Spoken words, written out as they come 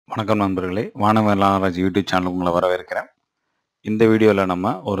வணக்கம் நண்பர்களே, வானவேலாராஜ் யூடியூப் சேனலுக்கு உங்களை வரவேற்கிறேன். இந்த வீடியோவில்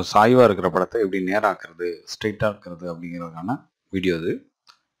நம்ம ஒரு சாய்வாக இருக்கிற படத்தை எப்படி நேராக்குறது, ஸ்ட்ரெயிட்டாக இருக்கிறது அப்படிங்கிறதுக்கான வீடியோ இது.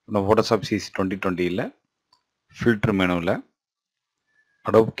 நம்ம ஃபோட்டோஷாப் சிசி 2020 ஃபில்டர் மெனுவில்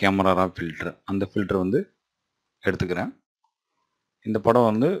அடோப் கேமரா ரா ஃபில்டர் அந்த ஃபில்டர் எடுத்துக்கிறேன். இந்த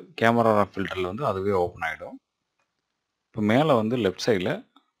படம் கேமரா ரா ஃபில்டரில் அதுவே ஓப்பன் ஆகிடும். இப்போ மேலே லெஃப்ட் சைடில்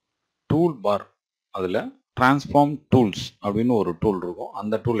டூல் பார் அதில் டிரான்ஸ்ஃபார்ம் டூல்ஸ் அப்படின்னு ஒரு டூல் இருக்கும்.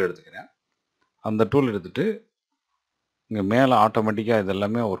 அந்த டூல் எடுத்துக்கிறேன். அந்த டூல் எடுத்துகிட்டு இங்கே மேலே ஆட்டோமேட்டிக்காக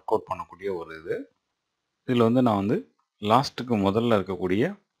இதெல்லாமே ஒர்க் அவுட் பண்ணக்கூடிய ஒரு இது. இதில் நான் லாஸ்ட்டுக்கு முதல்ல இருக்கக்கூடிய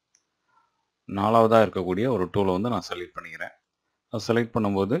 4வதாக இருக்கக்கூடிய ஒரு டூலை நான் செலக்ட் பண்ணிக்கிறேன். அதை செலக்ட்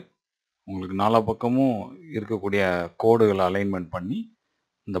பண்ணும்போது உங்களுக்கு 4 பக்கமும் இருக்கக்கூடிய கோடுகளை அலைன்மெண்ட் பண்ணி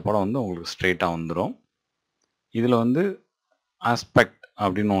இந்த படம் உங்களுக்கு ஸ்ட்ரெயிட்டாக வந்துடும். இதில் ஆஸ்பெக்ட்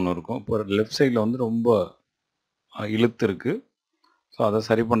அப்படின்னு ஒன்று இருக்கும். இப்போ லெஃப்ட் சைடில் ரொம்ப இழுத்து இருக்குது. ஸோ அதை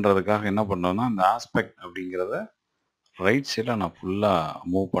சரி பண்ணுறதுக்காக என்ன பண்ணுறேன்னா, அந்த ஆஸ்பெக்ட் அப்படிங்கிறத ரைட் சைடில் நான் ஃபுல்லாக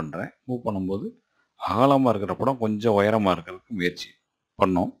மூவ் பண்ணுறேன். மூவ் பண்ணும்போது அகலமாக இருக்கிற படம் கொஞ்சம் உயரமாக இருக்கிறதுக்கு முயற்சி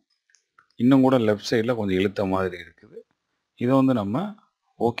பண்ணோம். இன்னும் கூட லெஃப்ட் சைடில் கொஞ்சம் இழுத்த மாதிரி இருக்குது. இதை நம்ம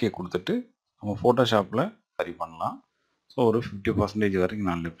ஓகே கொடுத்துட்டு நம்ம ஃபோட்டோஷாப்பில் சரி பண்ணலாம். ஸோ ஒரு 50%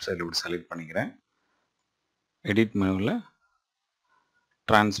 வரைக்கும் நான் லெஃப்ட் சைடில் இப்படி செலக்ட் பண்ணிக்கிறேன். எடிட் மெனுவில்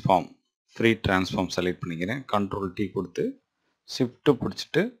ஃப்ரீ ட்ரான்ஸ்ஃபார்ம் செலக்ட் பண்ணிக்கிறேன். கண்ட்ரோல் T கொடுத்து ஷிஃப்ட்டு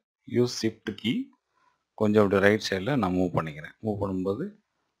பிடிச்சிட்டு யூஸ் ஷிஃப்ட் கீ கொஞ்சம் அப்படி ரைட் சைடில் நான் மூவ் பண்ணிக்கிறேன். மூவ் பண்ணும்போது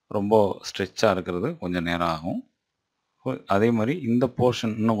ரொம்ப ஸ்ட்ரெச்சாக இருக்கிறது கொஞ்சம் நேரம் ஆகும். அதே மாதிரி இந்த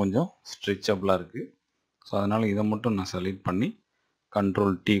போர்ஷன் இன்னும் கொஞ்சம் ஸ்ட்ரெச்சபிளாக இருக்குது. ஸோ அதனால் இதை மட்டும் நான் செலக்ட் பண்ணி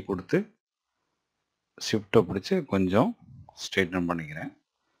கண்ட்ரோல் T கொடுத்து ஷிஃப்ட்டை பிடிச்சி கொஞ்சம் ஸ்ட்ரெயிட்டன் பண்ணிக்கிறேன்.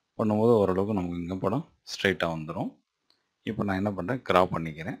 பண்ணும்போது ஓரளவுக்கு நமக்கு இங்கே படம் ஸ்ட்ரெயிட்டாக வந்துடும். இப்போ நான் என்ன பண்ணுறேன், கிராப்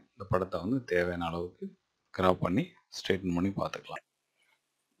பண்ணிக்கிறேன். இந்த படத்தை தேவையான அளவுக்கு கிராப் பண்ணி ஸ்ட்ரெயிட்டன் பண்ணி பார்த்துக்கலாம்.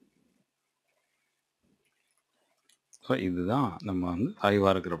 ஸோ இதுதான் நம்ம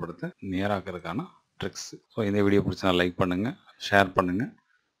சாய்வாக இருக்கிற படத்தை நேராக்கிறதுக்கான ட்ரிக்ஸ். ஸோ இந்த வீடியோ பிடிச்சா லைக் பண்ணுங்கள், ஷேர் பண்ணுங்கள்.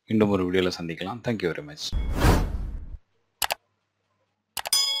 இன்னும் ஒரு வீடியோவில் சந்திக்கலாம். Thank you very much.